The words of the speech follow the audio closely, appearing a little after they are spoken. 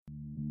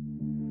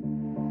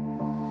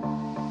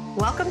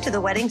Welcome to the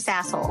Wedding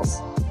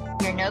Sassholes,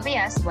 your no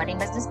BS wedding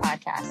business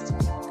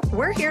podcast.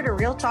 We're here to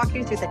real talk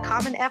you through the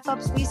common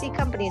F-ups we see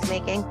companies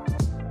making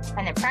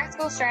and the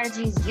practical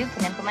strategies you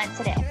can implement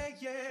today.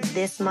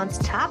 This month's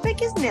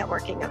topic is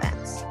networking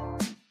events.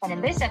 And in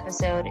this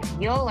episode,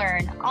 you'll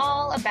learn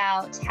all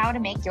about how to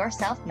make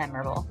yourself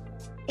memorable.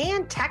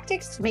 And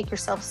tactics to make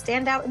yourself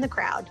stand out in the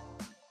crowd.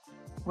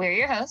 We're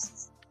your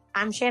hosts.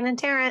 I'm Shannon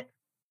Tarrant.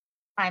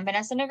 I'm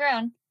Vanessa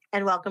Negron.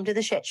 And welcome to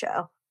the Shit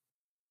Show.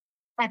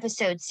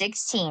 Episode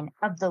 16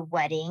 of the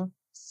Wedding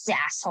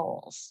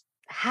Sassholes.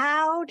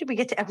 How did we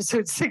get to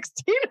episode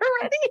 16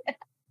 already?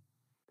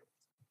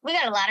 We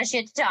got a lot of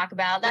shit to talk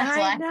about. That's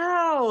why. I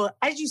know.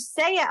 As you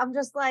say it, I'm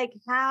just like,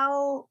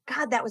 how?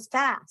 God, that was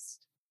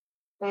fast.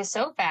 It was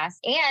so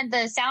fast. And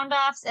the sound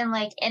offs and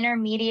like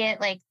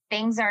intermediate like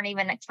things aren't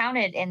even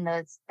counted in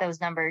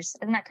those numbers.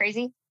 Isn't that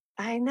crazy?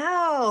 I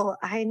know.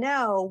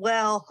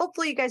 Well,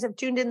 hopefully you guys have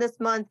tuned in this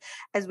month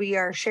as we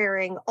are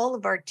sharing all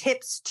of our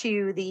tips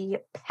to the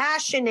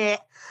passionate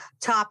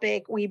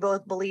topic. We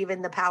both believe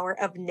in the power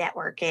of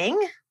networking.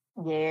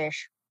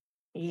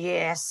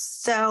 Yes.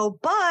 So,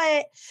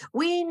 but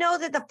we know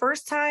that the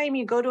first time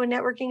you go to a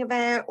networking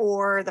event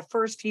or the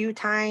first few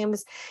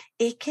times,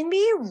 it can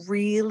be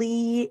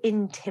really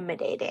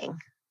intimidating.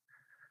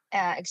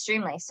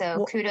 Extremely.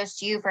 So kudos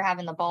to you for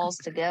having the balls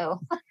to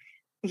go.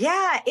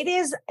 Yeah, it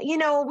is. You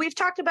know, we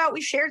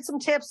shared some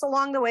tips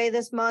along the way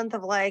this month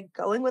of like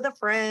going with a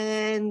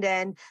friend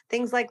and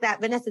things like that.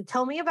 Vanessa,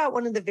 tell me about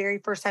one of the very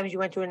first times you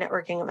went to a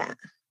networking event.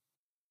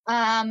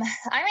 I'm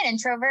an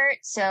introvert.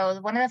 So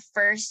one of the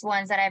first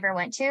ones that I ever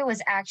went to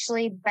was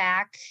actually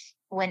back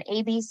when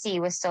ABC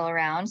was still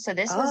around. So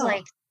this was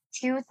like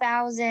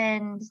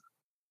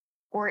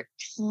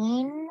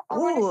 2014.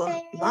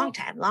 Long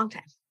time.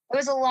 It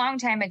was a long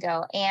time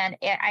ago. And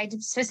I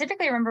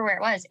specifically remember where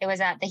it was. It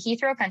was at the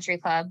Heathrow Country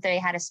Club. They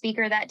had a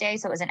speaker that day.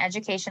 So it was an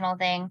educational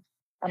thing.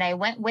 And I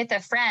went with a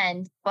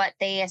friend, but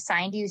they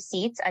assigned you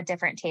seats at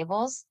different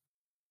tables.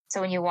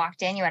 So when you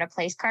walked in, you had a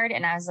place card.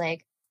 And I was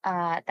like,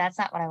 that's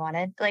not what I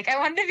wanted. Like I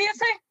wanted to be a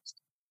friend.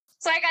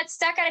 So I got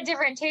stuck at a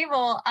different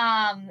table.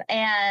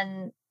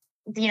 And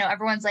you know,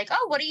 everyone's like,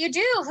 oh, what do you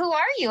do? Who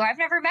are you? I've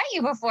never met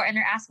you before. And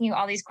they're asking you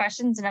all these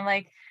questions. And I'm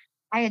like,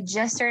 I had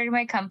just started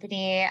my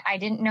company. I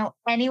didn't know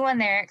anyone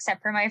there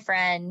except for my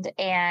friend.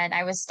 And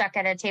I was stuck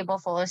at a table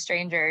full of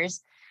strangers.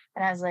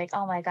 And I was like,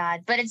 oh my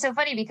God. But it's so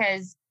funny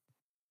because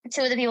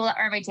two of the people that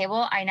are at my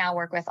table, I now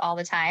work with all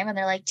the time. And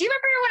they're like, do you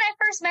remember when I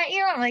first met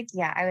you? I'm like,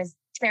 yeah, I was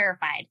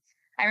terrified.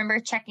 I remember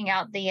checking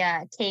out the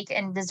cake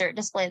and dessert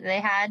display that they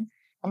had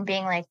and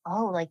being like,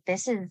 oh, like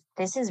this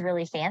is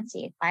really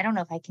fancy. I don't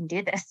know if I can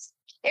do this.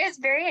 It was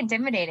very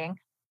intimidating,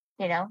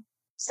 you know,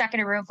 stuck in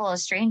a room full of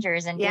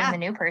strangers and being the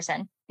new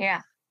person.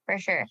 Yeah, for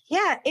sure.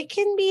 Yeah, it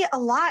can be a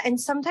lot. And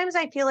sometimes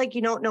I feel like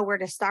you don't know where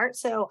to start.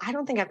 So I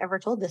don't think I've ever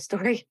told this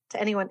story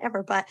to anyone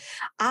ever, but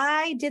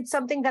I did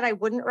something that I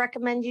wouldn't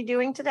recommend you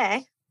doing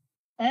today.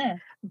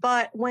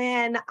 But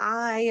when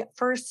I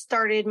first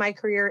started my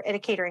career at a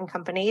catering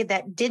company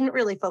that didn't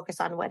really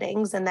focus on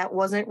weddings, and that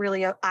wasn't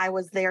really, I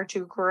was there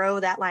to grow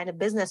that line of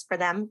business for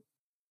them.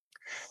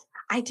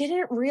 I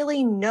didn't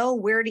really know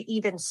where to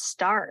even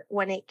start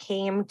when it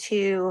came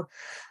to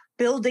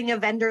building a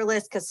vendor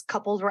list because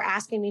couples were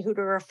asking me who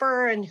to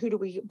refer and who do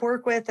we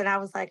work with. And I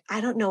was like, I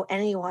don't know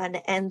anyone.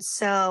 And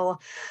so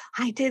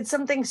I did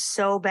something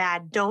so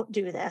bad. Don't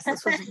do this.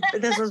 This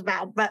was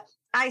bad. But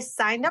I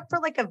signed up for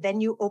like a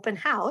venue open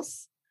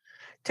house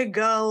to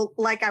go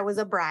like I was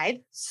a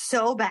bride.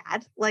 So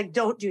bad. Like,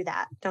 don't do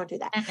that.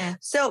 Mm-hmm.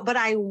 So, but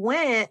I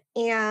went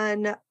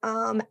and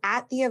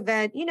at the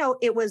event, you know,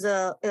 it was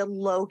a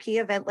low key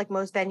event like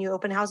most venue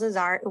open houses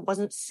are. It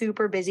wasn't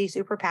super busy,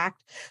 super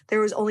packed.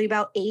 There was only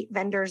about 8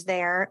 vendors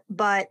there.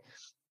 But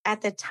at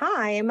the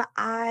time,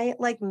 I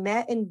like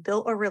met and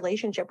built a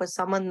relationship with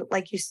someone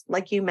like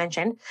you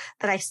mentioned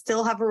that I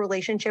still have a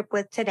relationship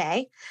with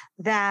today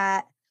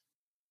that,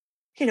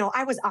 you know,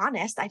 I was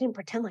honest. I didn't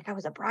pretend like I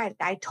was a bride.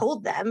 I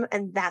told them.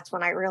 And that's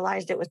when I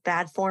realized it was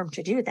bad form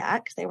to do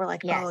that. Cause they were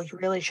like, oh, you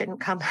really shouldn't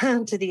come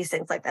to these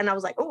things like that. And I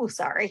was like, oh,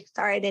 sorry,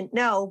 I didn't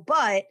know.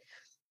 But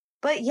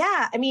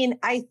yeah, I mean,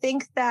 I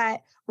think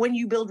that when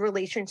you build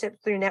relationships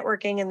through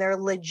networking and they're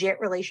legit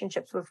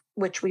relationships with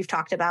which we've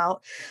talked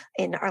about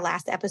in our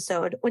last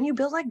episode, when you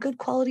build like good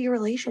quality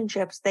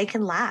relationships, they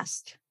can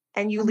last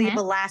and you leave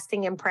a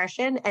lasting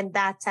impression. And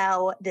that's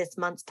how this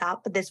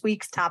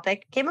week's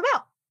topic came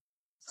about.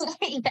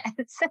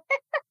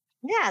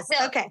 Yes.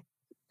 So, okay.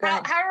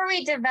 How are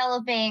we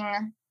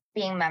developing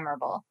being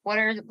memorable?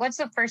 What's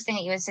the first thing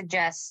that you would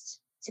suggest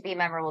to be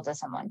memorable to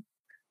someone?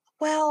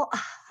 Well,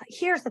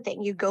 here's the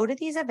thing. You go to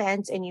these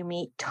events and you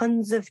meet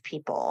tons of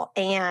people,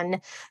 and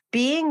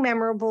being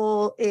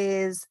memorable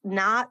is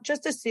not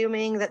just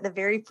assuming that the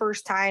very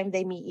first time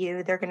they meet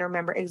you, they're going to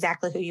remember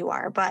exactly who you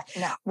are. But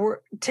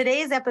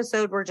today's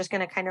episode, we're just going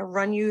to kind of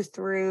run you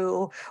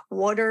through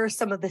what are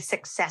some of the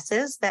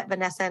successes that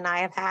Vanessa and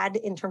I have had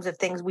in terms of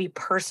things we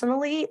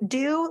personally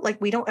do.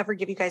 Like, we don't ever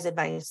give you guys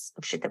advice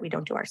of shit that we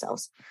don't do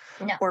ourselves,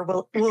 or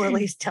we'll at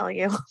least tell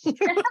you.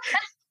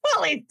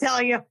 always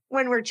tell you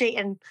when we're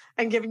cheating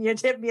and giving you a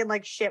tip, being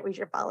like, shit, we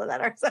should follow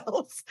that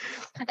ourselves.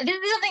 This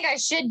is something I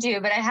should do,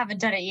 but I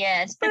haven't done it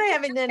yet. But I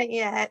haven't done it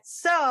yet.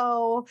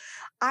 So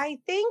I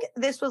think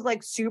this was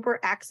like super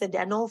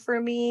accidental for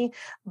me,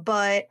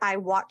 but I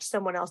watched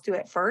someone else do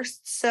it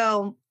first.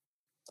 So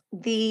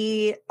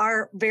my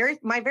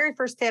very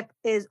first tip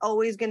is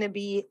always going to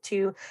be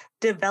to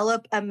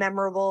develop a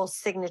memorable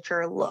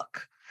signature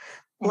look.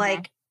 Mm-hmm.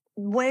 Like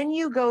when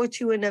you go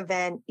to an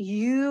event,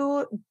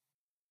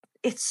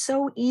 it's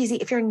so easy.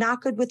 If you're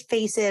not good with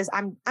faces,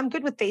 I'm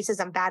good with faces.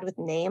 I'm bad with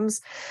names,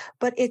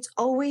 but it's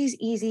always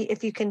easy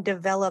if you can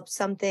develop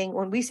something.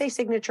 When we say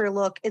signature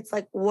look, it's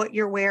like what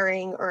you're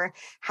wearing or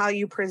how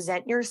you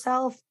present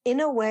yourself in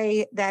a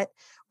way that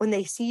when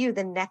they see you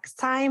the next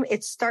time,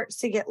 it starts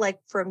to get like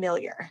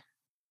familiar.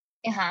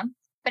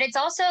 But it's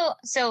also,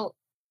 so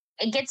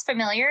it gets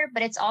familiar,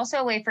 but it's also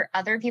a way for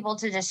other people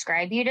to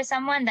describe you to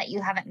someone that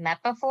you haven't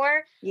met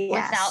before.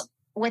 Yes.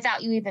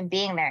 Without you even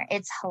being there.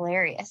 It's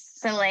hilarious.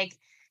 So like,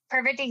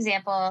 perfect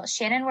example,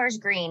 Shannon wears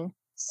green,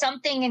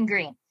 something in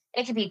green.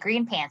 It could be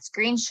green pants,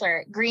 green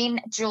shirt, green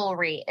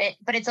jewelry,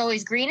 but it's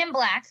always green and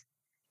black.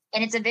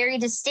 And it's a very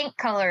distinct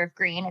color of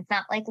green. It's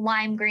not like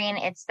lime green.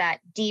 It's that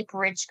deep,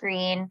 rich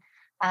green.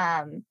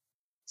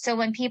 So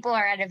when people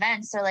are at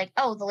events, they're like,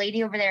 oh, the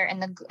lady over there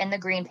in the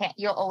green pants,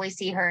 you'll always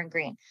see her in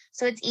green.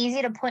 So it's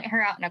easy to point her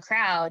out in a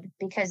crowd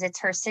because it's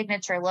her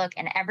signature look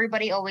and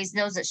everybody always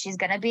knows that she's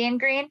going to be in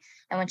green.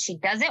 And when she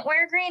doesn't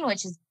wear green,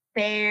 which is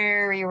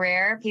very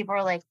rare, people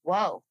are like,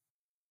 whoa,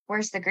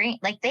 where's the green?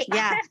 Like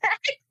yeah.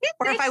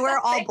 Or if I wear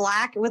all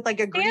black with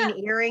like a green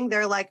earring,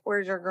 they're like,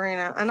 where's your green?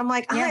 And I'm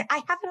like, I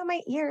have it on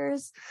my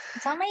ears.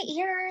 It's on my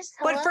ears.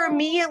 Hello? But for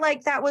me,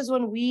 like that was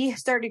when we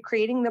started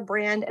creating the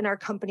brand and our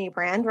company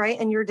brand, right?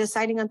 And you're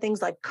deciding on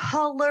things like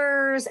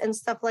colors and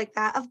stuff like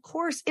that. Of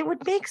course, it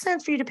would make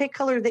sense for you to pick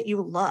color that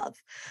you love.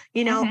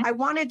 You know, I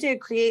wanted to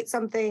create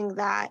something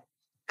that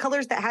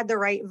colors that had the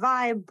right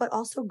vibe, but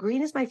also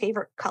green is my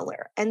favorite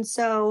color. And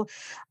so,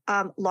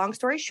 long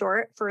story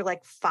short, for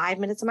like 5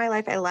 minutes of my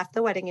life, I left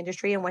the wedding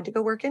industry and went to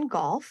go work in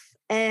golf.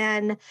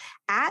 And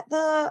at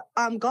the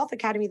golf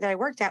academy that I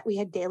worked at, we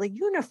had daily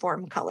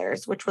uniform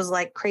colors, which was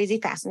like crazy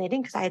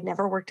fascinating because I had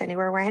never worked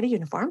anywhere where I had a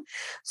uniform.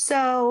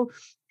 So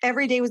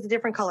every day was a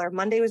different color.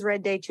 Monday was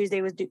red day,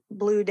 Tuesday was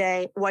blue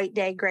day, white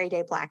day, gray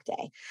day, black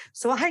day.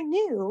 So I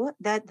knew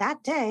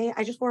that day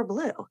I just wore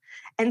blue.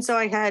 And so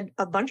I had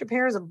a bunch of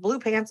pairs of blue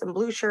pants and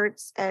blue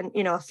shirts and,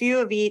 a few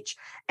of each.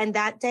 And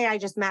that day I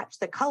just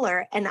matched the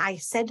color. And I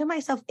said to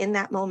myself in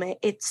that moment,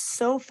 it's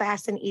so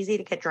fast and easy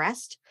to get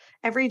dressed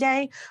every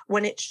day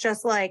when it's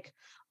just like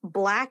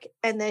black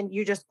and then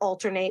you just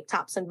alternate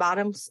tops and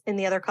bottoms in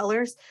the other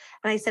colors.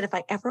 And I said, if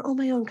I ever own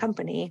my own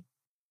company,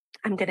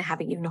 I'm going to have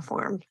a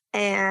uniform.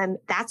 And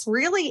that's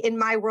really in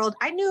my world.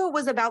 I knew it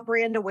was about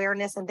brand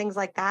awareness and things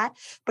like that,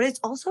 but it's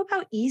also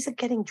about ease of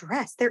getting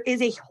dressed. There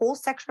is a whole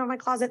section of my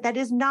closet that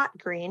is not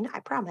green,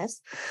 I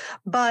promise,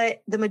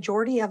 but the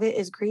majority of it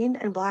is green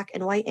and black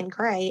and white and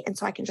gray. And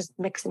so I can just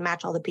mix and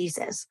match all the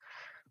pieces.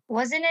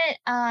 Wasn't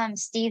it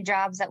Steve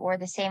Jobs that wore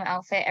the same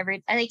outfit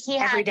every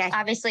day?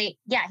 Obviously,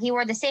 he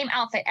wore the same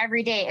outfit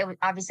every day.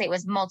 It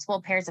was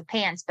multiple pairs of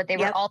pants, but they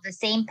were all the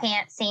same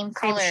pants, same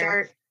color. Same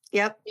shirt.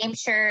 Yep. Same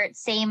shirt,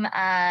 same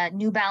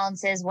New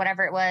Balances,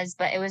 whatever it was.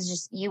 But it was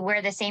just, you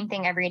wear the same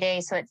thing every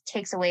day. So it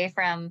takes away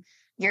from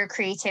your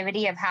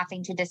creativity of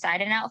having to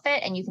decide an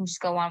outfit and you can just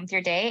go on with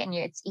your day and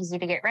it's easy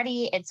to get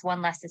ready. It's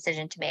one less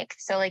decision to make.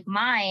 So like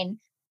mine,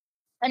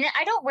 and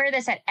I don't wear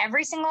this at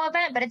every single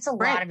event, but it's a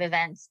lot of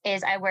events,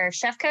 is I wear a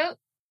chef coat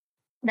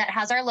that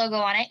has our logo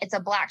on it. It's a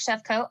black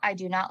chef coat. I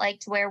do not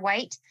like to wear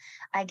white.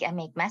 I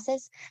make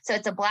messes. So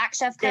it's a black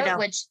chef coat,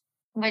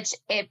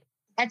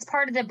 that's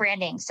part of the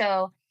branding.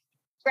 So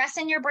dress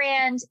in your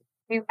brand,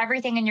 do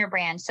everything in your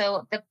brand.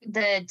 So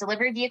the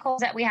delivery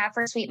vehicles that we have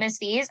for Sweet Miss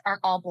V's are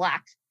all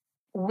black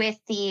with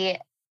the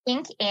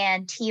pink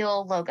and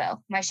teal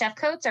logo. My chef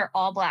coats are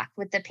all black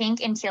with the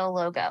pink and teal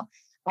logo.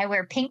 I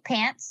wear pink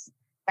pants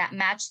that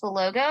match the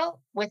logo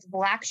with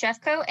black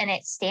chef coat and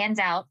it stands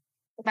out.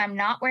 If I'm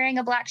not wearing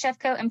a black chef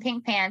coat and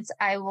pink pants,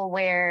 I will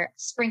wear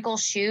sprinkle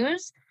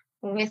shoes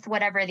with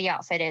whatever the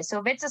outfit is. So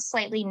if it's a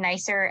slightly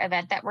nicer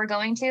event that we're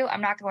going to,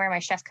 I'm not going to wear my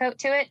chef coat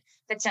to it.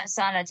 If it's just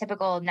on a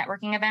typical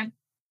networking event,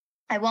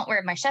 I won't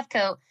wear my chef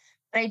coat,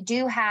 but I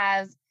do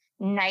have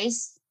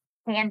nice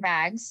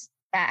handbags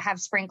that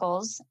have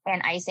sprinkles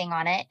and icing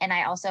on it. And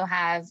I also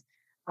have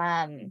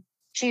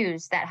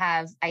shoes that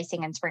have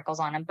icing and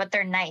sprinkles on them, but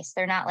they're nice.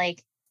 They're not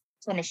like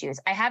tennis shoes.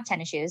 I have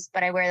tennis shoes,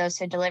 but I wear those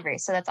to delivery.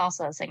 So that's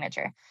also a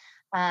signature.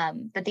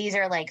 But these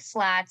are like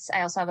flats.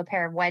 I also have a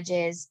pair of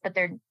wedges, but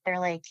they're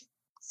like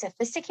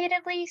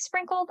sophisticatedly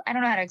sprinkled. I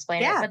don't know how to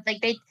explain it, but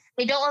like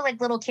they don't look like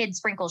little kid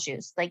sprinkle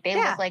shoes. Like they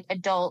look like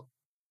adult,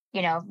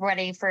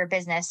 ready for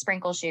business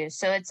sprinkle shoes.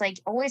 So it's like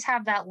always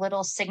have that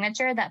little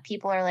signature that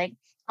people are like,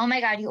 oh my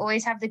God, you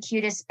always have the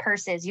cutest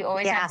purses. You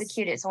always have the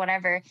cutest,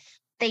 whatever.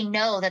 They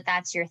know that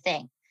that's your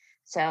thing.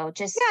 So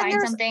just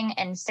find something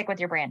and stick with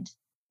your brand.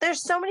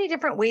 There's so many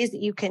different ways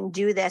that you can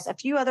do this. A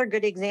few other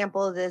good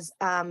examples is,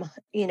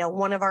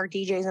 one of our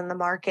DJs in the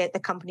market, the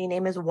company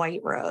name is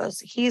White Rose.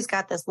 He's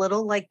got this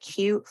little like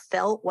cute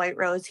felt white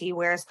rose. He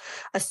wears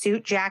a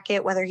suit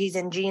jacket, whether he's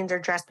in jeans or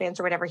dress pants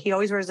or whatever. He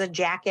always wears a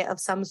jacket of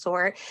some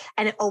sort,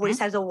 and it always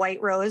has a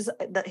white rose,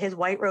 his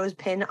white rose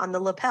pin on the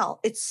lapel.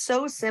 It's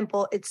so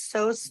simple. It's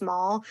so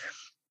small,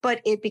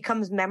 but it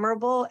becomes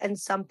memorable and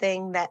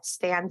something that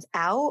stands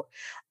out.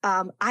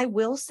 I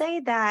will say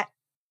that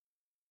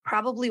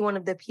probably one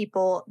of the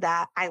people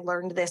that I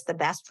learned this the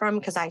best from,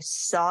 because I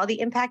saw the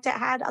impact it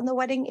had on the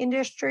wedding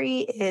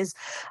industry, is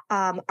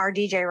our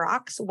DJ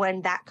Rocks.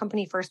 When that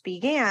company first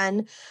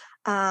began,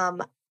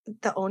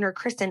 the owner,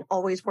 Kristen,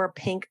 always wore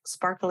pink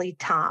sparkly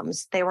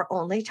Toms. They were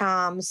only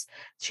Toms.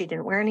 She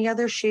didn't wear any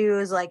other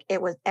shoes. Like,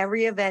 it was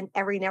every event,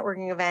 every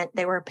networking event,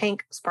 they were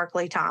pink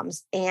sparkly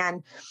Toms.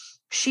 And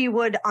she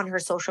would, on her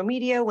social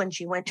media, when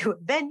she went to a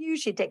venue,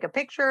 she'd take a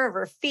picture of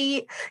her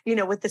feet,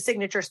 with the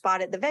signature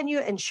spot at the venue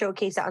and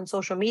showcase it on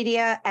social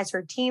media. As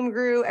her team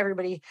grew,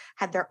 everybody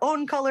had their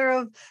own color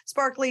of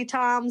sparkly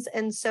Toms.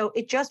 And so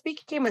it just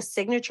became a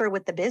signature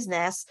with the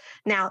business.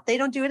 Now, they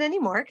don't do it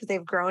anymore because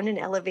they've grown and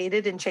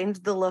elevated and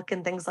changed the look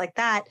and things like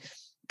that.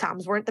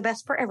 Toms weren't the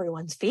best for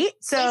everyone's feet.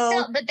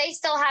 But they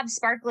still have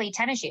sparkly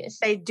tennis shoes.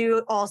 They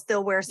do all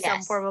still wear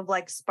some form of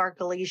like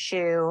sparkly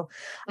shoe.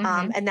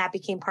 And that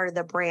became part of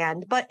the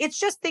brand. But it's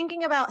just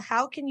thinking about,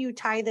 how can you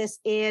tie this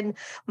in?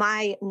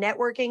 My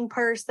networking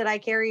purse that I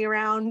carry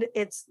around,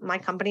 it's my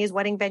company's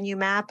wedding venue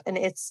map. And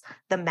it's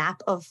the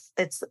map of,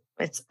 it's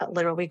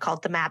literally, we call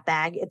it the map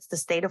bag. It's the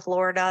state of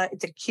Florida.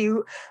 It's a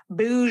cute,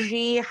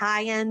 bougie,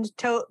 high-end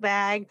tote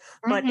bag,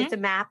 but it's a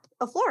map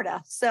of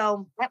Florida.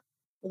 So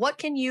what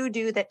can you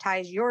do that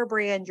ties your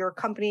brand, your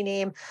company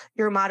name,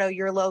 your motto,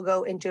 your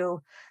logo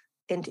into,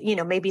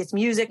 maybe it's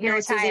music, your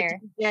attire,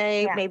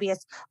 DJ, maybe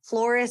it's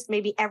florist,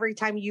 maybe every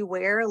time you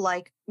wear,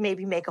 like,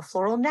 maybe make a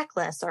floral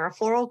necklace or a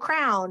floral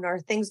crown or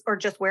things, or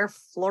just wear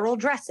floral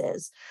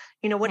dresses,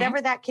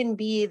 whatever that can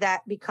be,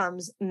 that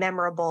becomes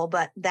memorable.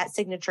 But that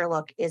signature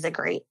look is a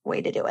great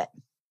way to do it.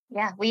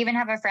 Yeah. We even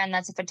have a friend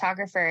that's a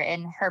photographer,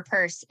 and her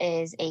purse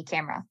is a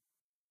camera.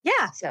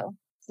 Yeah. So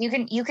you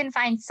can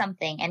find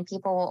something, and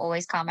people will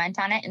always comment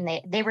on it, and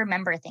they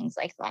remember things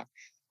like that.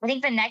 I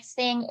think the next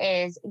thing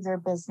is your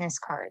business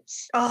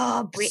cards.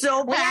 Oh,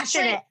 so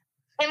passionate.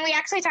 We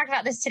actually talked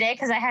about this today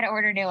because I had to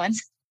order new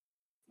ones.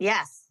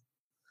 Yes.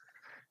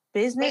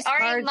 Business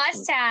cards. They are a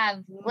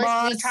must-have. We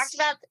talked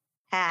about,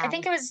 I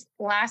think it was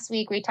last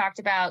week, we talked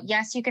about,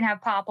 yes, you can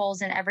have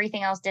Popples and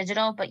everything else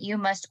digital, but you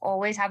must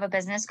always have a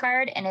business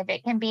card. And if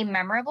it can be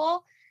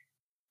memorable,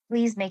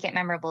 please make it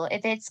memorable.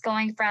 If it's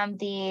going from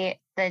the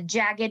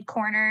jagged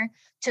corner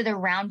to the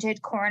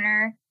rounded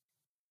corner,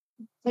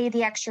 pay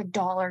the extra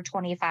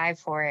 $1.25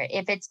 for it.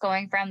 If it's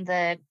going from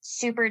the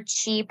super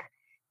cheap,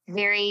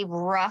 very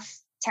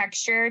rough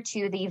texture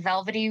to the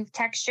velvety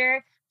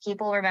texture,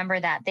 people remember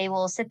that. They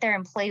will sit there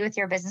and play with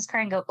your business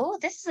card and go, oh,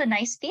 this is a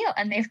nice feel.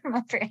 And they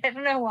remember it. I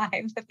don't know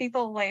why, but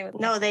people play with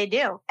it. No, they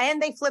do.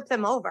 And they flip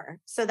them over.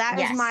 So that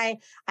is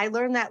I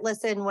learned that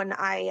lesson when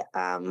I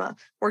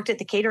worked at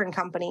the catering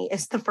company.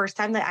 It's the first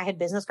time that I had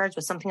business cards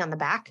with something on the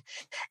back.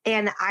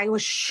 And I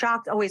was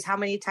shocked always how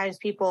many times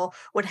people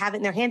would have it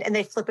in their hand and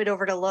they flip it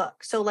over to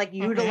look. So like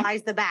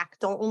utilize the back.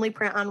 Don't only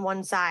print on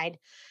one side,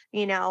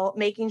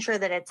 making sure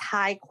that it's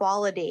high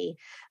quality.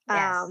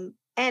 Yes.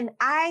 And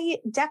I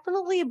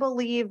definitely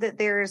believe that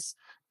there's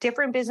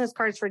different business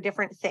cards for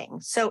different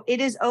things. So it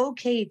is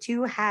okay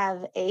to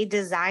have a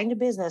designed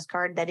business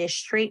card that is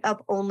straight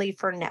up only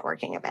for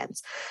networking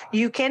events.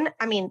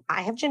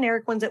 I have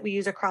generic ones that we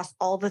use across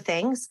all the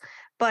things,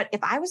 but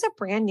if I was a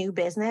brand new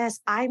business,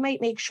 I might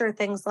make sure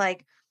things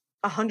like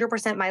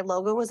 100% my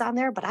logo was on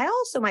there, but I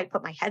also might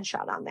put my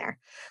headshot on there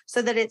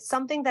so that it's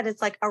something that it's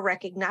like a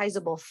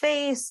recognizable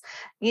face,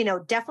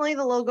 definitely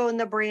the logo and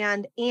the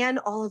brand and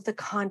all of the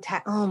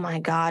contact. Oh my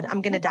God,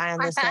 I'm going to die on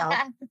this hill.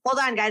 Hold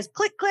on, guys.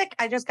 Click, click.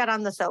 I just got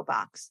on the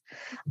soapbox.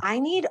 I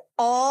need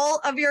all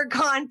of your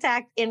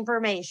contact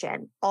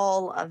information,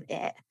 all of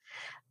it,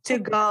 to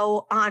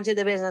go onto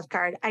the business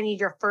card. I need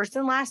your first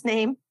and last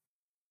name.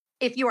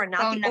 If you are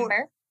not phone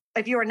number.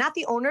 If you are not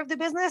the owner of the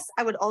business,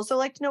 I would also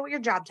like to know what your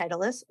job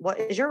title is. What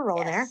is your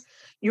role there?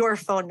 Your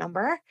phone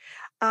number,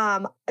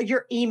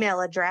 your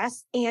email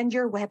address, and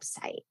your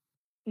website.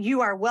 You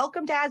are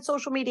welcome to add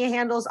social media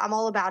handles. I'm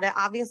all about it.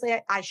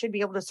 Obviously, I should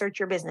be able to search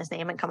your business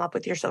name and come up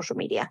with your social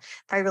media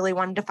if I really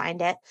wanted to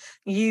find it.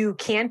 You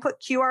can put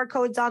QR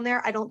codes on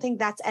there. I don't think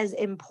that's as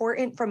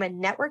important from a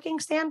networking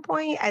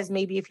standpoint as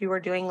maybe if you were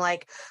doing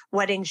like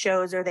wedding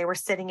shows or they were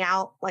sitting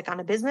out like on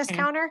a business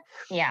counter.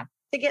 Yeah.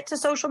 To get to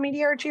social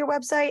media or to your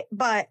website,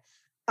 but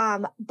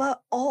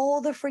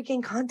all the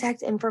freaking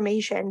contact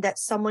information that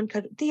someone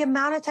the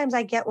amount of times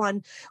I get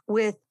one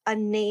with a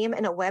name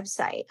and a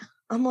website,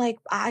 I'm like,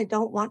 I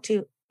don't want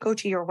to go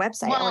to your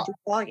website. I want to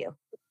call you.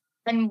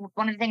 And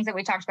one of the things that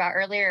we talked about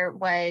earlier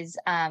was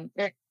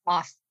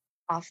off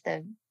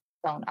the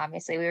phone.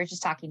 Obviously, we were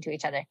just talking to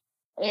each other.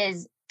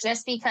 Is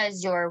just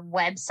because your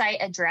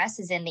website address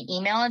is in the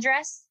email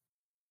address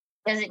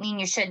doesn't mean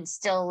you shouldn't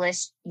still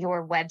list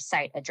your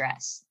website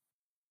address.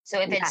 So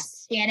if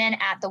it's Shannon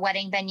at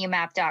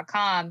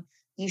theweddingvenuemap.com,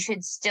 you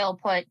should still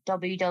put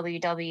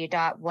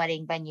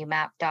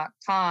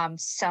www.weddingvenuemap.com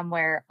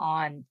somewhere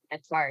on a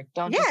card.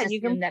 Don't just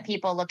assume that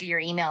people look at your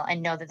email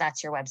and know that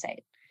that's your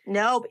website.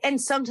 No,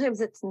 and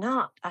sometimes it's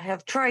not. I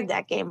have tried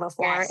that game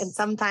before, and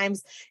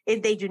sometimes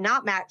they do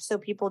not match, so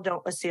people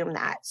don't assume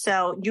that.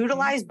 So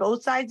utilize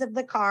both sides of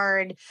the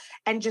card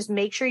and just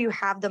make sure you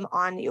have them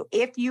on you.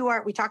 If you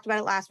are, we talked about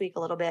it last week a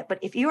little bit, but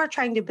if you are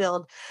trying to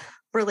build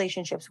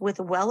relationships with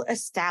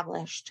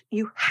well-established,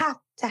 you have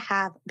to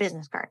have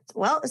business cards.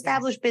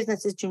 Well-established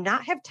businesses do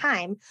not have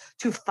time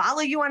to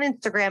follow you on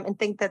Instagram and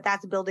think that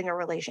that's building a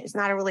relationship. It's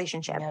not a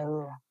relationship.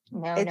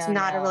 It's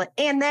not a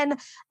relationship.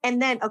 And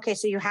then, okay,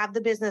 so you have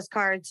the business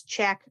cards,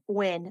 check,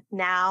 win.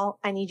 Now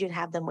I need you to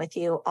have them with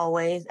you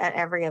always at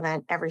every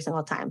event, every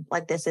single time.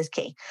 Like, this is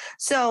key.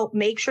 So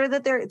make sure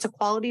that it's a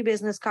quality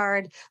business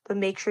card, but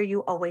make sure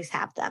you always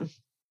have them.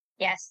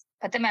 Yes.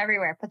 Put them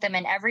everywhere. Put them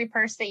in every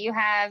purse that you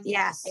have.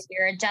 Yes. If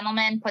you're a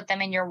gentleman, put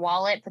them in your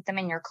wallet, put them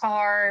in your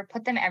car,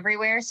 put them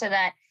everywhere so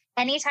that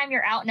anytime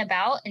you're out and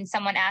about and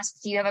someone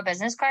asks, do you have a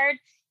business card?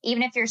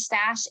 Even if your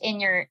stash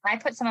I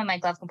put some in my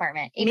glove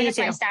compartment. Even if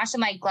my stash in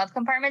my glove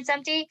compartment's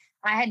empty,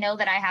 I know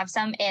that I have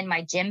some in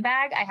my gym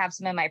bag. I have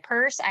some in my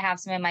purse. I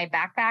have some in my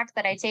backpack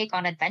that I take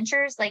on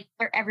adventures. Like,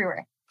 they're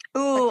everywhere.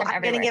 Ooh,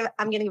 I'm gonna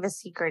give a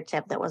secret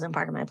tip that wasn't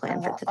part of my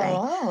plan for today.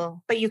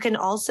 But you can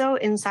also,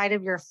 inside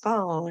of your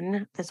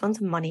phone, this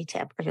one's a money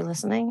tip. Are you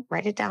listening?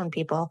 Write it down,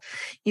 people.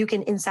 You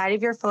can, inside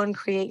of your phone,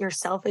 create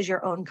yourself as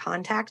your own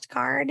contact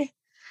card.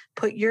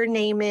 Put your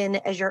name in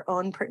as your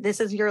own. This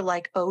is your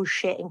oh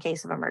shit in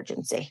case of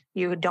emergency.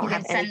 You don't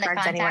have any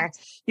cards anywhere.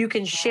 You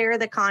can share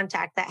the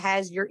contact that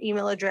has your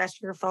email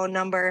address, your phone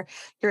number,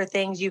 your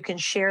things. You can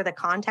share the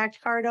contact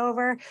card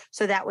over.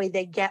 So that way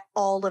they get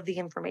all of the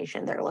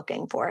information they're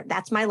looking for.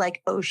 That's my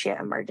oh shit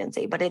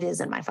emergency, but it is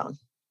in my phone.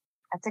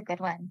 That's a good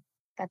one.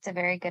 That's a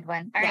very good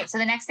one. All right. So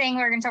the next thing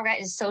we're going to talk about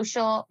is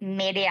social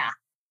media.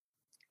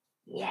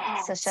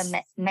 Yes. Social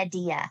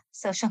media.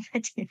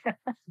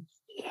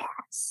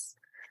 Yes.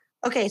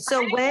 Okay,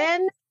 so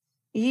when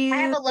I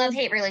have a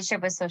love-hate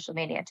relationship with social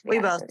media, to be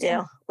honest with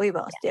you. We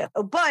both do.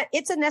 But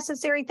it's a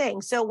necessary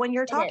thing. So when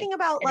you're talking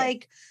about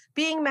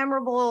being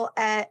memorable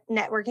at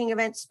networking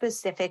events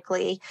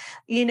specifically,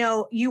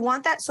 you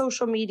want that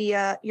social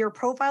media, your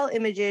profile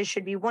images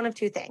should be one of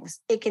two things.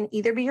 It can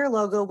either be your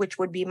logo, which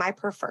would be my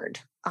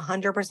preferred.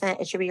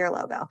 100%, it should be your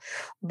logo.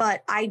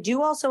 But I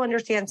do also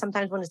understand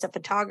sometimes when it's a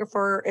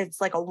photographer, it's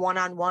like a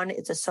one-on-one,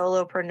 it's a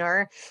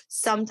solopreneur.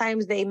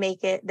 Sometimes they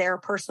make it their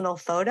personal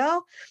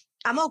photo.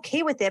 I'm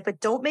okay with it, but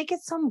don't make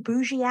it some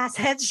bougie ass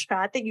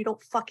headshot that you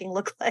don't fucking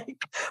look like,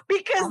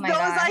 because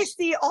I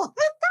see all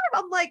the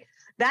time. I'm like,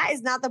 that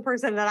is not the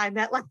person that I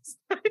met last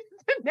time.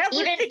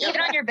 Even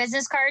on your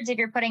business cards, if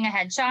you're putting a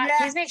headshot,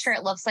 please make sure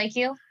it looks like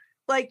you.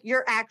 Like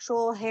your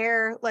actual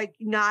hair,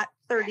 not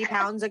 30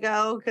 pounds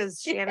ago,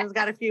 because Shannon's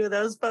got a few of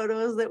those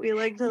photos that we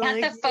like to Not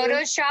the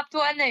photoshopped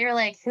one that you're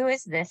like, who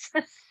is this?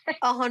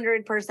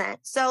 100%.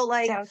 So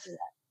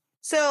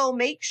so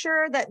make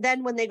sure that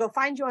then when they go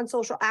find you on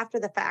social after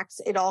the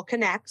facts, it all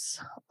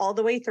connects all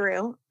the way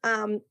through.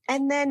 And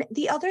then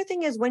the other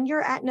thing is, when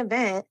you're at an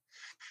event,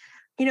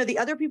 the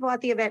other people at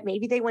the event,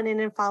 maybe they went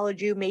in and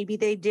followed you, maybe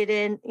they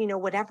didn't,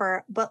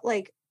 whatever, but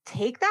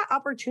take that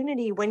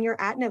opportunity when you're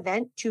at an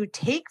event to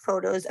take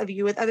photos of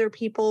you with other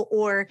people,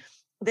 or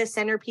the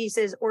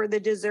centerpieces or the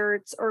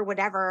desserts or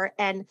whatever.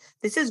 And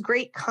this is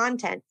great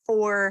content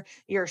for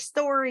your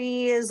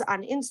stories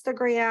on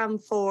Instagram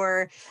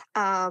for,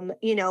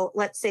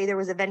 let's say there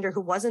was a vendor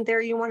who wasn't there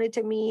you wanted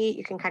to meet.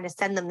 You can kind of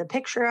send them the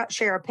picture,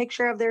 share a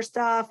picture of their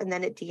stuff, and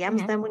then it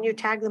DMs them when you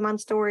tag them on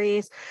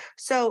stories.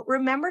 So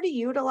remember to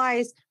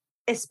utilize,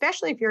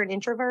 especially if you're an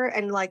introvert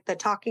and the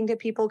talking to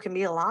people can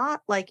be a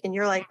lot, and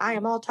you're I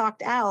am all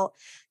talked out,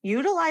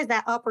 utilize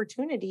that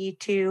opportunity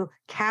to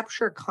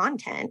capture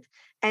content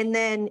and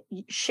then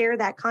share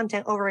that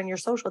content over in your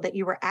social that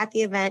you were at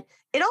the event.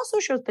 It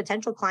also shows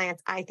potential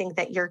clients, I think,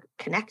 that you're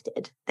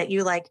connected, that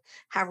you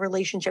have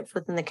relationships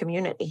within the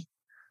community.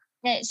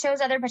 It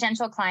shows other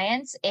potential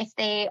clients, if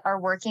they are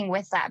working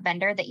with that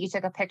vendor that you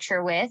took a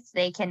picture with,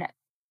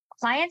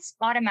 clients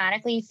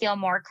automatically feel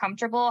more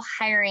comfortable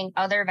hiring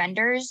other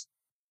vendors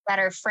that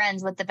are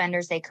friends with the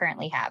vendors they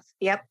currently have.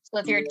 Yep. So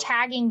if you're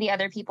tagging the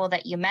other people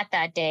that you met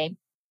that day,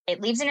 it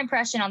leaves an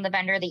impression on the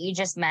vendor that you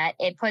just met.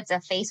 It puts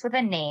a face with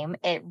a name.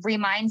 It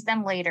reminds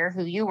them later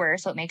who you were,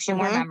 so it makes you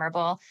more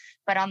memorable.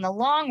 But on the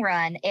long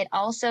run, it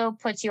also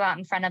puts you out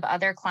in front of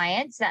other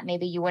clients that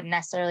maybe you wouldn't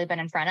necessarily been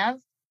in front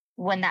of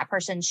when that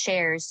person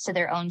shares to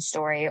their own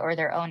story or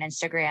their own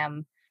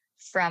Instagram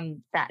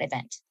from that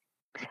event.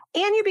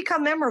 And you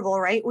become memorable,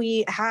 right?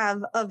 We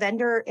have a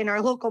vendor in our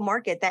local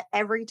market that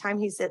every time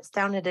he sits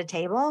down at a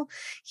table,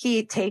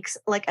 he takes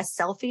like a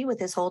selfie with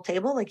his whole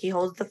table. Like he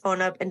holds the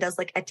phone up and does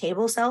like a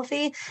table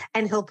selfie,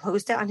 and he'll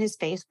post it on his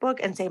Facebook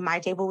and say, my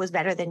table was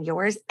better than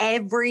yours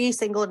every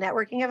single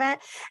networking event.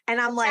 And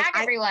I'm like,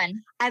 tag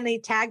everyone. And he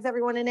tags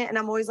everyone in it. And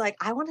I'm always like,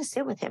 I want to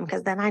sit with him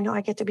because then I know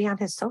I get to be on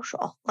his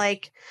social.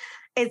 Like,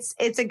 it's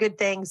a good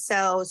thing.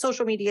 So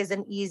social media is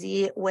an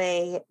easy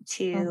way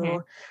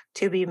to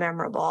be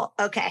memorable.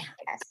 Okay.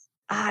 Yes.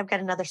 I've got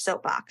another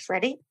soapbox.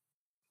 Ready?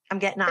 I'm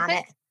getting on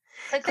it.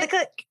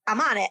 Click. I'm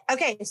on it.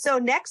 Okay. So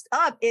next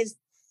up is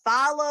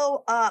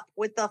follow up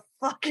with the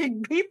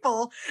fucking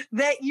people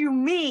that you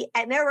meet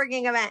at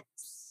networking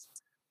events.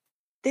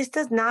 This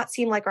does not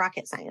seem like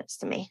rocket science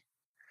to me.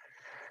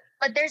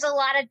 But there's a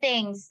lot of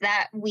things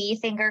that we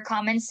think are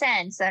common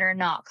sense that are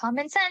not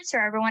common sense for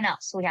everyone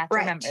else. We have to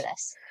remember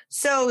this.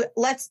 So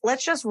let's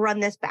just run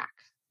this back.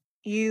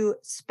 You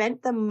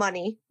spent the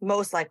money,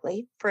 most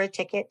likely, for a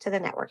ticket to the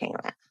networking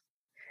event.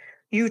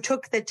 You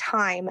took the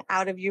time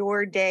out of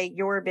your day,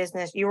 your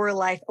business, your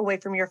life, away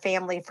from your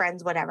family,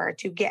 friends, whatever,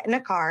 to get in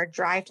a car,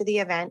 drive to the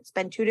event,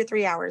 spend 2 to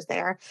 3 hours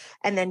there,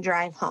 and then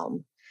drive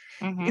home.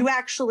 Mm-hmm. You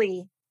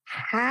actually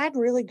had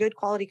really good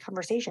quality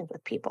conversations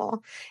with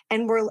people,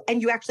 and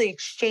you actually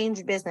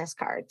exchanged business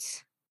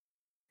cards.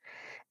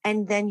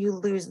 And then you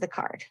lose the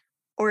card,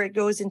 or it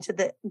goes into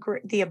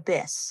the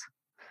abyss,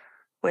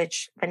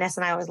 which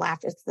Vanessa and I always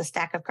laughed. It's the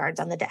stack of cards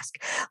on the desk.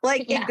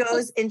 It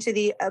goes into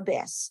the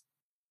abyss.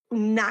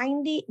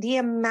 The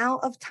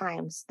amount of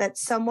times that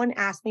someone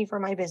asked me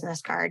for my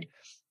business card.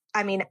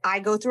 I mean, I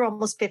go through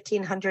almost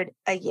 1,500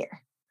 a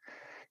year.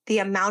 The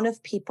amount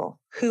of people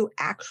who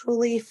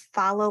actually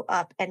follow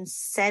up and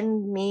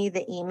send me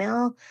the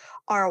email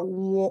are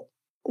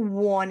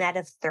 1 out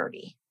of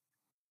 30.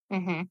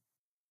 Mm-hmm.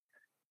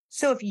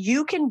 So if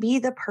you can be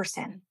the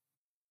person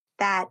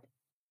that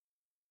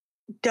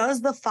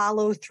does the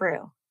follow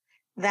through,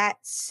 that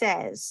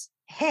says,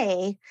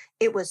 hey,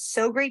 it was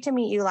so great to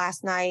meet you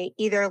last night.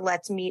 Either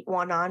let's meet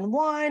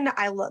one-on-one.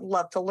 I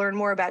love to learn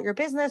more about your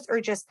business, or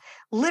just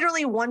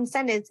literally one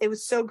sentence. It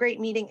was so great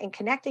meeting and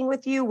connecting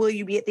with you. Will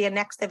you be at the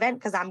next event?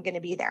 Because I'm going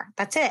to be there.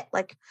 That's it.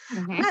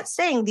 I'm not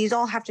saying these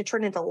all have to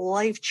turn into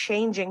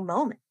life-changing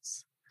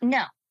moments.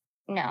 No.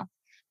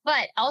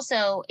 But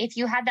also, if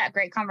you had that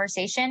great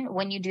conversation,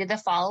 when you do the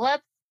follow-up,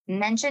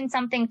 mention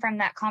something from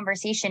that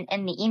conversation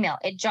in the email.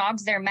 It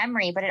jogs their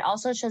memory, but it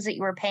also shows that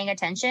you were paying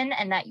attention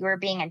and that you were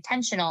being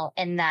intentional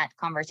in that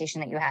conversation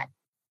that you had.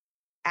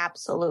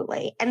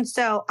 Absolutely. And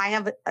so I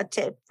have a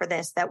tip for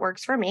this that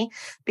works for me,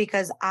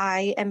 because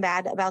I am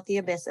bad about the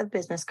abyss of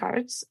business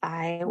cards.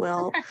 I'm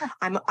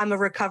a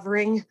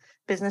recovering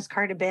business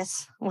card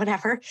abyss,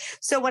 whatever.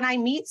 So when I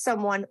meet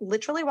someone,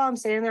 literally while I'm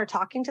sitting there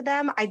talking to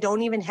them, I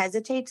don't even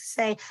hesitate to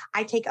say,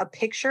 I take a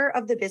picture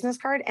of the business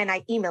card and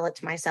I email it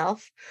to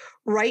myself.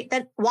 Right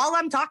then, while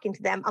I'm talking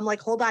to them, I'm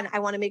like, hold on, I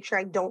want to make sure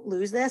I don't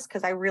lose this,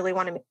 because I really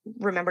want to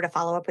remember to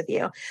follow up with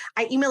you.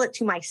 I email it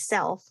to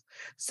myself.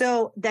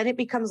 So then it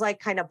becomes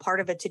like kind of part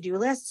of a to-do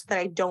list so that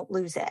I don't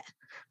lose it.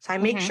 So I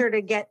make sure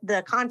to get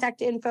the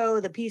contact info,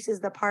 the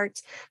pieces, the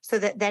parts, so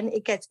that then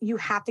you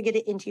have to get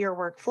it into your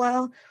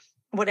workflow,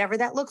 whatever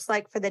that looks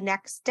like for the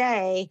next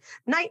day.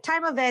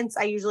 Nighttime events,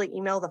 I usually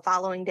email the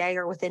following day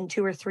or within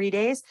 2 or 3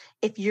 days.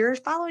 If you're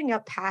following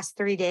up past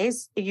 3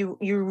 days, you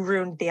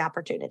ruined the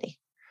opportunity.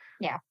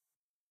 Yeah,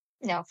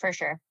 no, for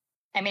sure.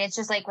 I mean, it's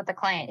just like with the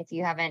client.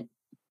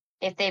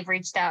 If they've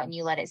reached out and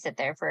you let it sit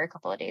there for a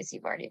couple of days,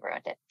 you've already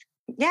ruined it.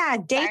 Yeah,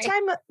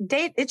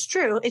 it's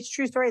true. It's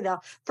true story though.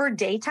 For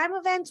daytime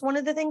events, one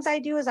of the things I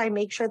do is I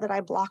make sure that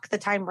I block the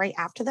time right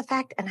after the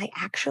fact. And I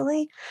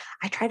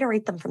try to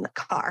rate them from the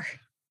car.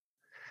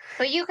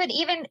 But you could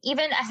even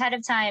ahead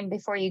of time,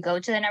 before you go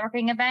to the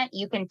networking event,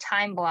 you can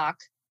time block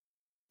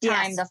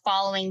the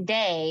following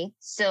day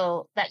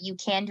so that you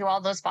can do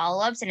all those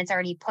follow-ups and it's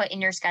already put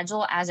in your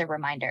schedule as a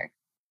reminder.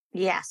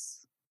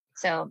 Yes.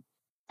 So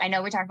I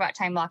know we talked about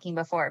time blocking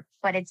before,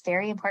 but it's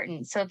very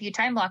important. So if you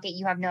time block it,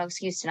 you have no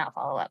excuse to not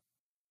follow up.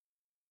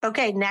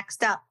 Okay,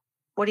 next up,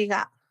 what do you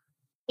got?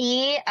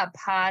 Be a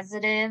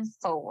positive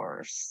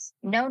force.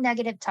 No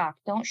negative talk.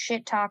 Don't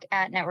shit talk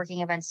at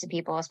networking events to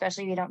people,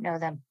 especially if you don't know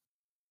them.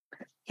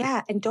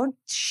 Yeah, and don't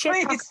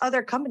shit talk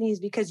other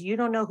companies because you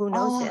don't know who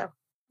knows who.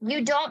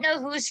 You don't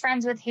know who's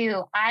friends with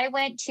who.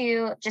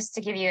 Just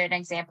to give you an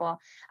example,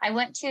 I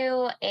went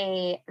to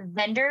a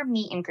vendor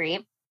meet and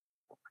greet.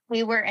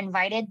 We were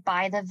invited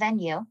by the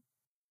venue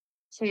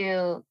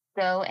to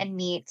go and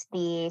meet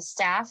the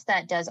staff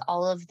that does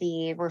all of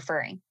the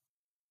referring.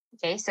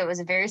 Okay, so it was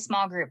a very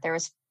small group. There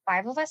was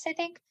 5 of us, I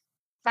think,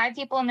 5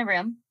 people in the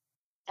room.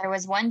 There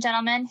was one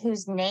gentleman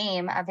whose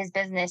name of his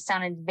business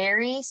sounded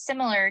very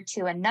similar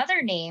to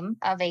another name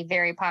of a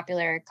very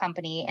popular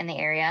company in the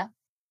area.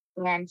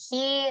 And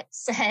he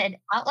said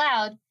out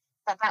loud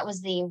that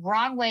was the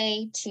wrong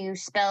way to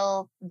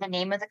spell the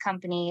name of the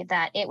company,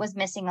 that it was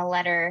missing a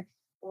letter,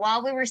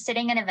 while we were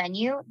sitting in a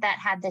venue that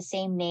had the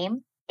same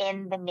name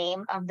in the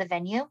name of the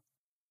venue.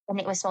 And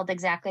it was spelled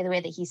exactly the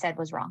way that he said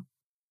was wrong.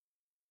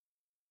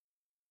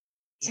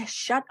 Yeah,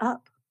 shut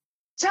up.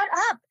 Shut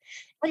up.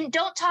 And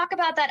don't talk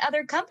about that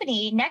other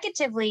company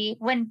negatively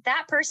when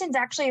that person's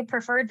actually a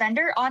preferred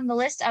vendor on the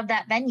list of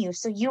that venue.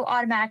 So you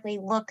automatically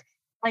look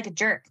like a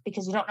jerk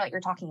because you don't know what you're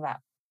talking about.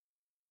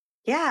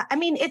 Yeah. I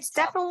mean, it's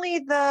definitely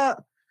the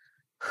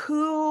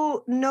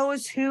who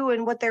knows who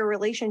and what their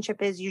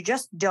relationship is. You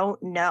just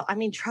don't know. I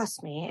mean,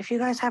 trust me, if you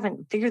guys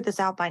haven't figured this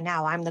out by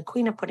now, I'm the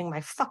queen of putting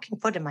my fucking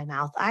foot in my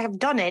mouth. I have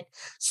done it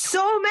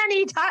so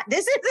many times.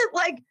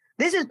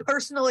 This is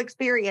personal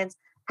experience.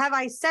 Have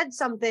I said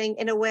something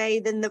in a way,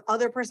 then the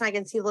other person, I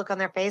can see the look on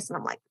their face and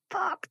I'm like,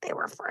 fuck, they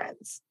were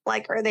friends.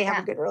 Like, or they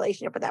have a good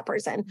relationship with that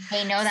person.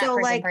 They know that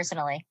person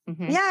personally.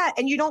 Mm-hmm. Yeah.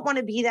 And you don't want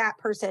to be that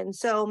person.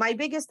 So my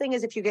biggest thing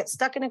is if you get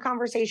stuck in a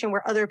conversation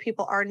where other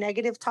people are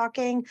negative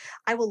talking,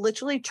 I will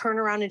literally turn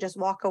around and just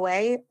walk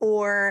away.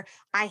 Or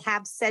I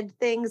have said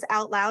things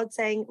out loud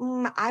saying,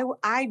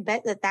 I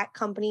bet that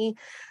company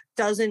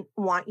doesn't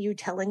want you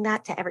telling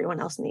that to everyone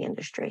else in the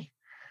industry.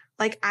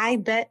 Like, I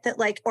bet that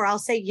or I'll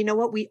say, you know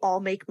what? We all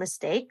make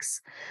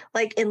mistakes.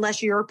 Like,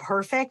 unless you're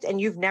perfect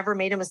and you've never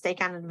made a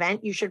mistake on an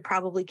event, you should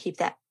probably keep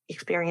that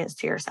experience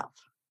to yourself.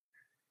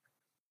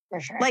 For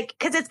sure.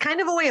 Because it's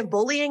kind of a way of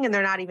bullying and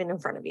they're not even in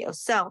front of you.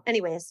 So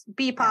anyways,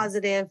 be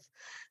positive.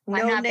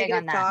 No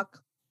negative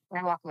talk.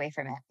 I walk away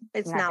from it.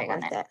 It's not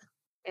worth it.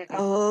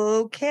 Mm-hmm.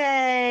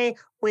 Okay.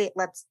 Wait,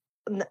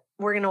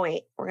 we're going to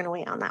wait. We're going to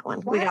wait on that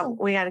one. Wow.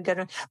 We got a good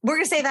one. We're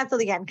going to say that till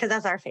the end because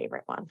that's our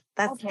favorite one.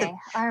 That's okay.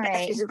 All right.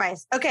 That's his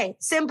advice. Okay.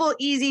 Simple,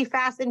 easy,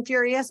 fast, and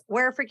furious.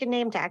 Wear a freaking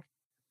name tag.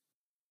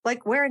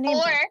 Wear a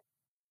name tag.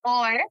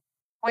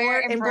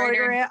 Or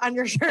embroider it on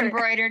your shirt.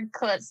 Embroidered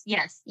clothes.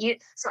 Yes.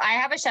 So I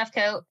have a chef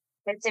coat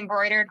that's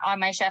embroidered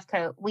on my chef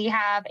coat. We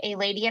have a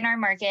lady in our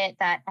market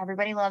that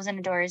everybody loves and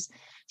adores.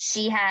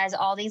 She has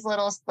all these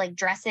little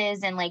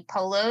dresses and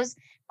polos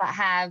that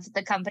have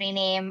the company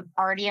name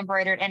already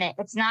embroidered in it.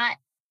 It's not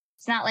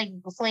like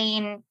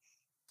plain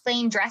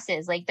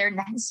dresses. They're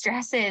nice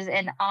dresses,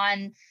 and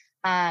on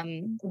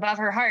above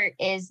her heart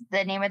is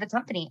the name of the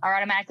company are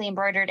automatically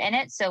embroidered in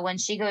it. So when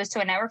she goes to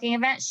a networking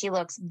event, she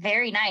looks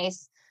very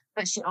nice,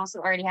 but she also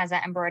already has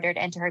that embroidered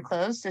into her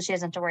clothes. So she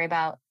doesn't have to worry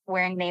about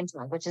wearing name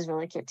tag, which is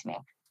really cute to me.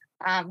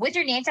 With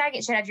your name tag,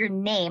 it should have your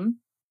name.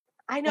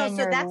 I know.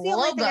 So that's the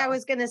only thing I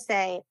was going to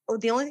say.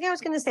 The only thing I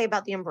was going to say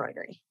about the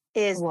embroidery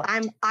is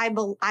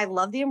I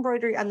love the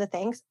embroidery on the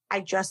things.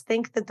 I just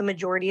think that the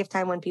majority of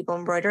time when people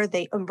embroider,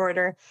 they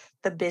embroider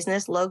the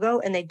business logo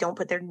and they don't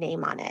put their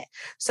name on it.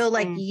 So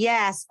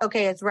yes,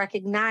 okay, it's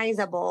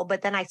recognizable,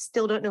 but then I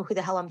still don't know who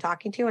the hell I'm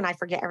talking to. And I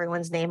forget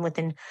everyone's name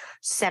within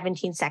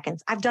 17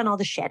 seconds. I've done all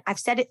the shit. I've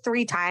said it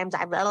 3 times.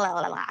 I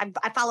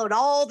followed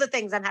all the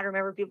things on how to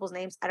remember people's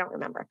names. I don't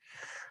remember.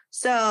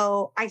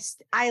 So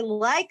I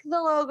like the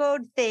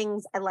logoed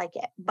things. I like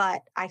it,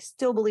 but I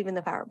still believe in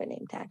the power of a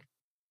name tag.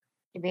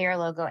 To be your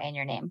logo and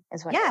your name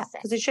is what. Yeah,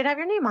 because it should have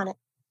your name on it.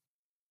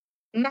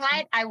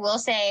 I will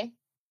say,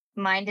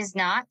 mine does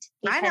not,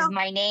 because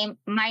my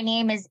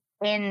name is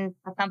in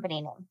the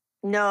company name.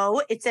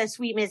 No, it says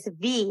Sweet Miss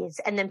V's,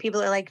 and then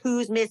people are like,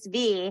 "Who's Miss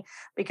V?"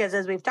 Because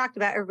as we've talked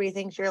about, everybody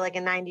thinks you're like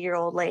a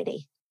 90-year-old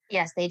lady.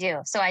 Yes, they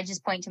do. So I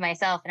just point to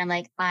myself and I'm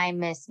like, "I'm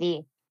Miss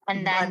V."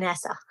 And then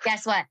Vanessa.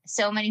 Guess what?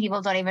 So many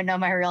people don't even know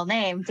my real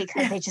name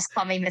because they just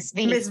call me Miss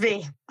V. Miss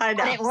V. I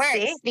know. And it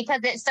works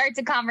because it starts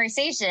a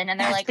conversation and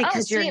they're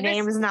because your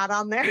name is not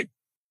on there.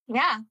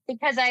 Yeah,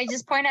 because I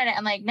just point at it.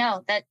 I'm like,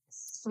 no, that's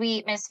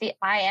Sweet Miss V.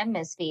 I am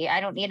Miss V.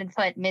 I don't need to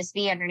put Miss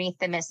V underneath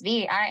the Miss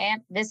V.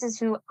 This is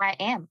who I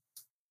am.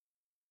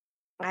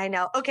 I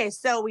know. Okay,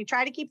 so we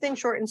try to keep things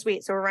short and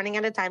sweet. So we're running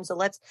out of time. So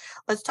let's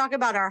talk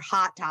about our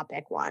hot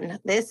topic one.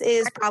 This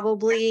is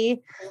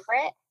probably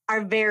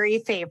our very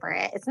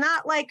favorite. It's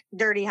not like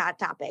dirty hot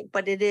topic,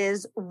 but it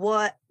is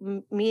what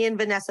me and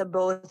Vanessa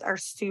both are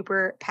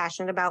super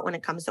passionate about when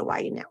it comes to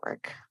YU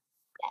Network.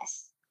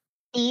 Yes.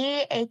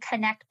 Be a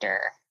connector.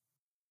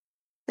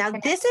 Now,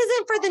 this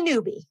isn't for the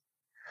newbie.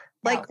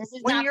 No, this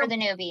is not for the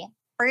newbie.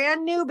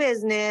 Brand new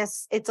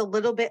business. It's a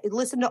little bit,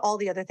 listen to all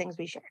the other things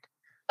we shared.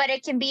 But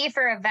it can be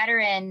for a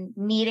veteran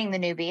meeting the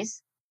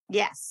newbies.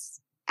 Yes.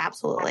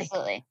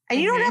 Absolutely. And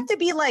you don't have to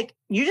be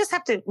you just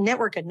have to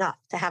network enough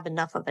to have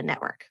enough of a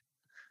network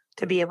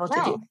to be able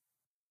to do.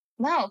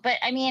 No, but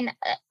I mean,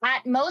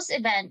 at most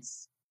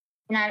events,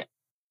 now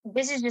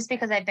this is just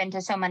because I've been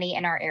to so many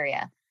in our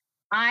area.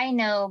 I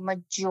know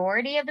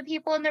majority of the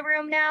people in the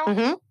room now.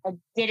 I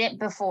didn't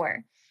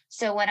before.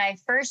 So when I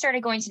first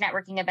started going to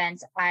networking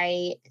events,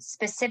 I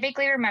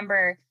specifically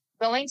remember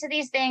going to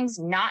these things,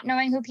 not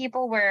knowing who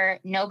people were.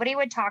 Nobody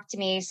would talk to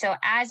me. So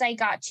as I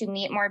got to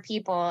meet more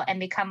people and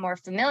become more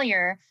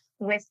familiar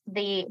with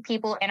the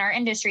people in our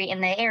industry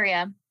in the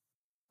area,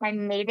 I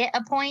made it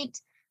a point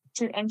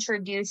to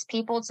introduce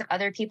people to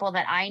other people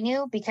that I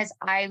knew, because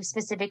I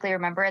specifically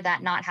remember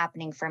that not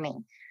happening for me.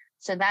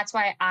 So that's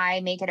why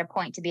I make it a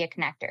point to be a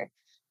connector.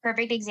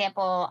 Perfect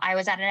example. I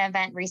was at an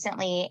event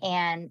recently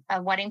and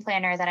a wedding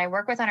planner that I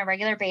work with on a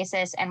regular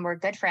basis and we're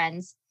good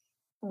friends.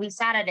 We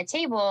sat at a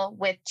table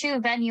with 2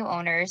 venue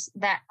owners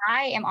that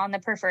I am on the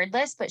preferred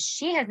list, but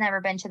she has never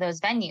been to those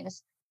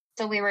venues.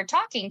 So we were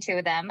talking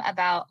to them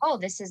about, oh,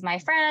 this is my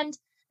friend.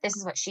 This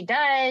is what she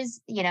does,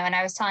 and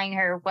I was telling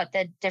her what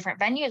the different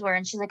venues were.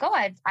 And she's like, oh,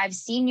 I've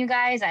seen you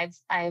guys.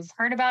 I've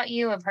heard about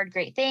you. I've heard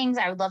great things.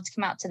 I would love to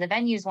come out to the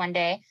venues one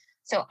day.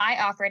 So I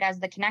offered as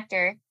the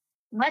connector,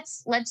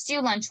 let's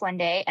do lunch one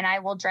day. And I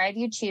will drive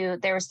you to,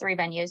 there was 3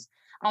 venues.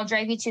 I'll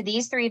drive you to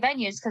these 3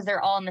 venues because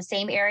they're all in the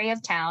same area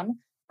of town,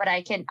 but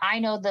I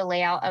know the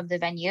layout of the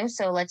venue.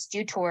 So let's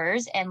do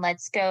tours and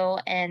let's go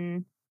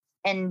and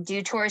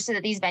do tours so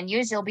that these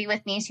venues, you'll be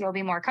with me, so you'll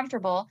be more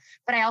comfortable.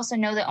 But I also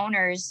know the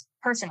owners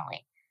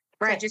personally.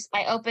 Right. So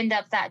I opened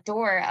up that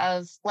door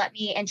of, let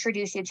me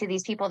introduce you to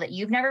these people that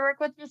you've never worked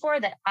with before,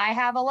 that I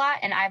have a lot.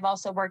 And I've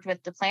also worked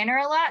with the planner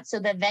a lot. So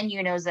the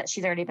venue knows that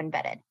she's already been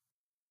vetted.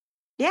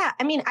 Yeah.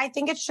 I mean, I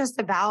think it's just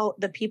about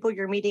the people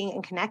you're meeting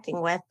and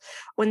connecting with.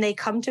 When they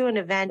come to an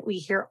event, we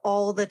hear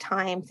all the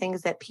time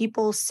things that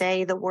people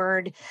say the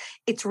word,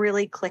 it's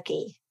really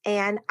cliquey.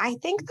 And I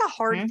think the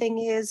hard thing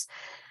is,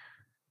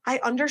 I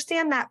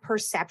understand that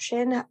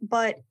perception,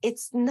 but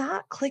it's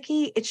not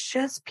cliquey. It's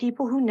just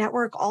people who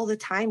network all the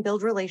time,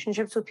 build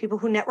relationships with people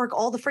who network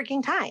all the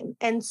freaking time.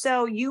 And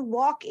so you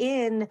walk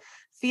in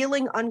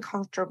feeling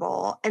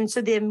uncomfortable. And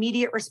so the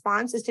immediate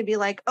response is to be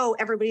like, oh,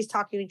 everybody's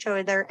talking to each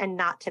other and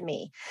not to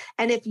me.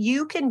 And if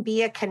you can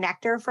be a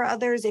connector for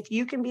others, if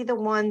you can be the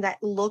one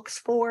that looks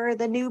for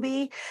the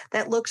newbie,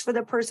 that looks for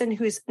the person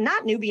who's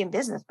not newbie in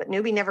business, but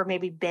newbie never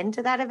maybe been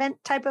to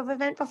that type of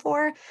event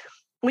before,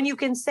 when you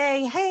can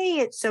say, hey,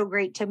 it's so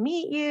great to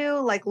meet you,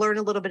 like learn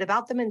a little bit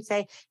about them and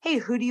say, hey,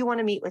 who do you want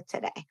to meet with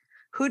today?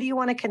 Who do you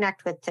want to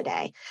connect with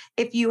today?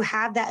 If you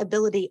have that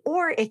ability,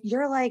 or if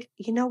you're like,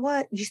 you know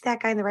what, you see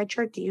that guy in the red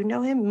shirt? Do you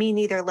know him? Me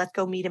neither. Let's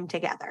go meet him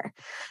together.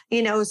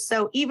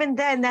 So even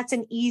then, that's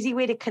an easy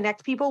way to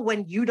connect people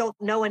when you don't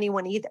know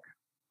anyone either.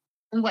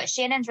 And what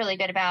Shannon's really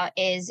good about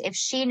is if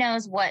she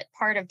knows what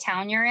part of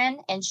town you're in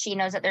and she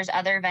knows that there's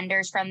other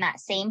vendors from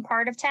that same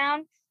part of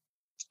town,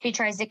 she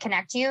tries to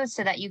connect you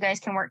so that you guys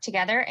can work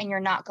together and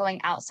you're not going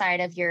outside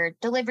of your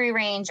delivery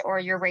range or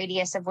your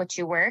radius of which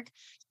you work.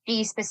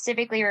 She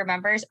specifically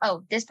remembers,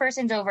 oh, this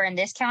person's over in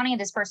this county,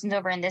 this person's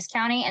over in this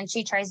county. And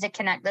she tries to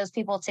connect those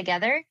people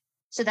together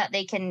so that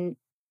they can,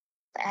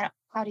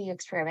 how do you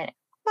experiment?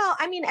 Well,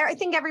 I mean, I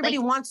think everybody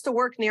wants to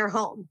work near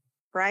home,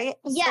 right?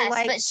 Yes,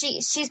 so but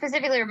she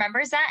specifically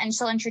remembers that and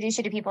she'll introduce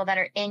you to people that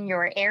are in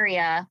your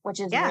area, which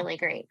is really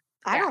great.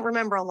 I don't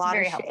remember a lot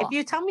of shit. If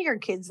you tell me your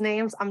kids'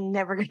 names, I'm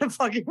never going to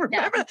fucking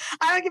remember. No.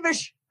 I don't give a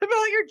shit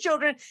about your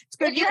children. It's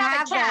good you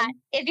have a cat. Them.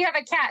 If you have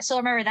a cat, she'll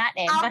remember that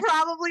name. I'll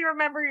probably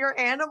remember your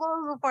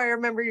animals before I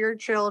remember your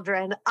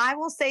children. I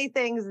will say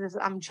things.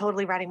 I'm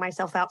totally writing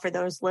myself out for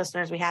those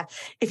listeners we have.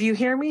 If you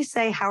hear me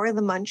say, how are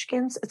the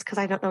munchkins? It's because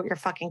I don't know what your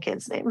fucking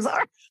kids' names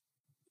are.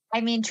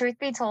 I mean, truth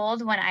be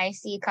told, when I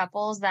see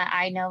couples that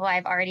I know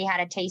I've already had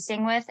a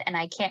tasting with and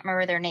I can't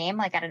remember their name,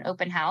 like at an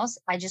open house,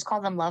 I just call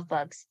them love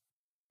bugs.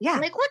 Yeah.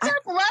 I'm like, what's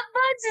up, love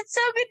bugs? It's so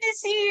good to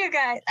see you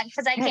guys.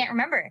 Because I can't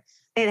remember.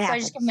 It happens. So I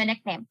just give them a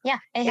nickname. Yeah,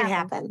 it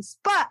happens.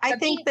 But I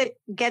think that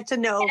get to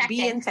know,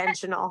 be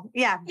intentional.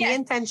 Yeah, be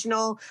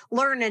intentional.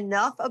 Learn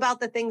enough about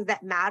the things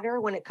that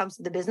matter when it comes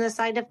to the business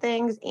side of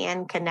things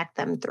and connect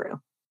them through.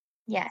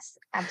 Yes,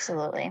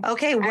 absolutely.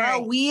 Okay,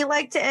 well, we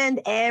like to end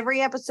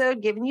every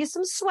episode giving you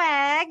some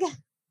swag.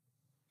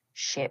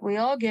 Shit, we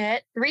all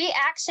get 3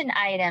 action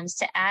items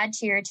to add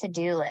to your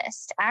to-do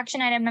list.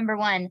 Action item number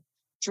 1.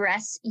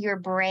 Dress your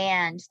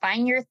brand,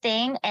 find your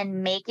thing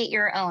and make it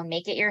your own,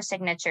 make it your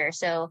signature.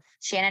 So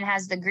Shannon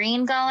has the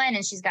green going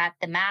and she's got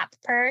the map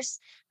purse.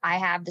 I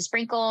have the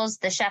sprinkles,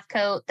 the chef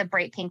coat, the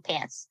bright pink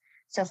pants.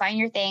 So find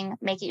your thing,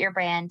 make it your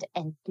brand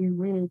and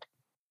do it.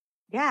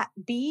 Yeah.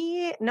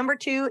 Number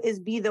 2 is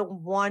be the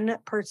one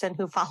person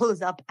who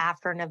follows up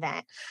after an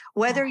event.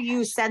 Whether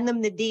you send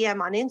them the DM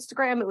on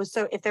Instagram,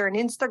 if they're an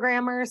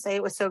Instagrammer, say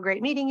it was so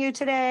great meeting you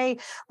today.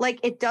 Like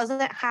it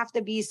doesn't have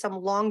to be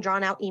some long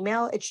drawn out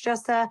email. It's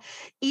just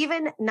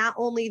even not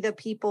only the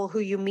people who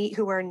you meet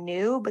who are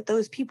new, but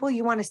those people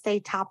you want to stay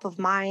top of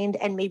mind.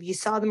 And maybe you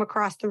saw them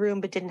across the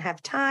room, but didn't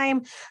have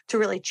time to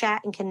really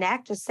chat and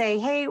connect. Just say,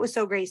 hey, it was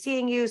so great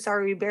seeing you.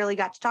 Sorry, we barely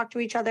got to talk to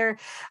each other.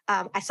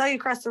 I saw you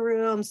across the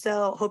room.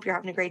 So hope you're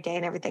having a great day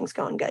and everything's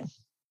going good.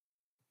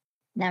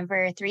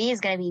 Number 3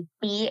 is going to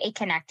be a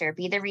connector,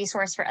 be the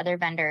resource for other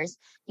vendors.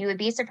 You would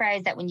be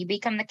surprised that when you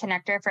become the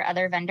connector for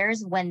other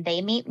vendors, when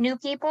they meet new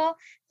people,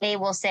 they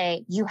will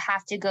say, you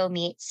have to go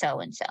meet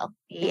so-and-so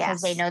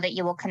because they know that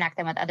you will connect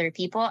them with other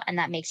people and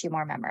that makes you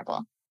more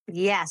memorable.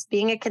 Yes.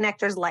 Being a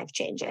connector is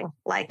life-changing,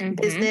 like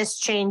business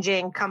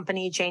changing,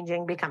 company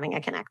changing, becoming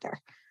a connector.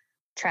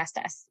 Trust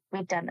us.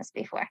 We've done this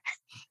before.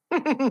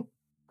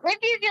 If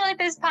you feel like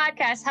this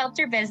podcast helped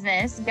your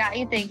business, got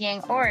you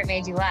thinking, or it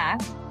made you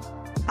laugh,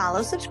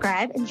 follow,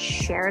 subscribe, and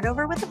share it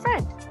over with a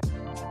friend.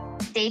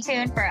 Stay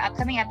tuned for our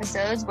upcoming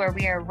episodes where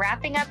we are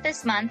wrapping up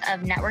this month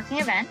of networking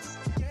events.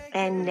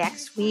 And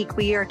next week,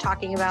 we are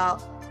talking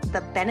about the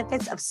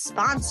benefits of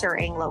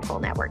sponsoring local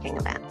networking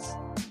events.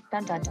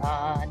 Dun, dun,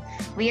 dun.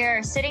 We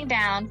are sitting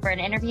down for an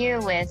interview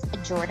with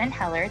Jordan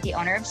Heller, the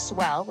owner of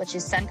Swell, which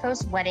is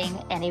Suncoast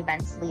Wedding and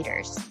Events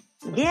Leaders.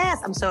 Yes,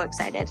 I'm so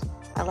excited.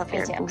 I love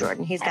hearing from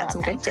Jordan. He's got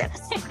some good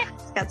tips. He's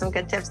got some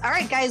good tips. All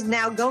right, guys,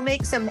 now go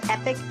make some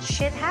epic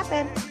shit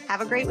happen.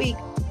 Have a great week.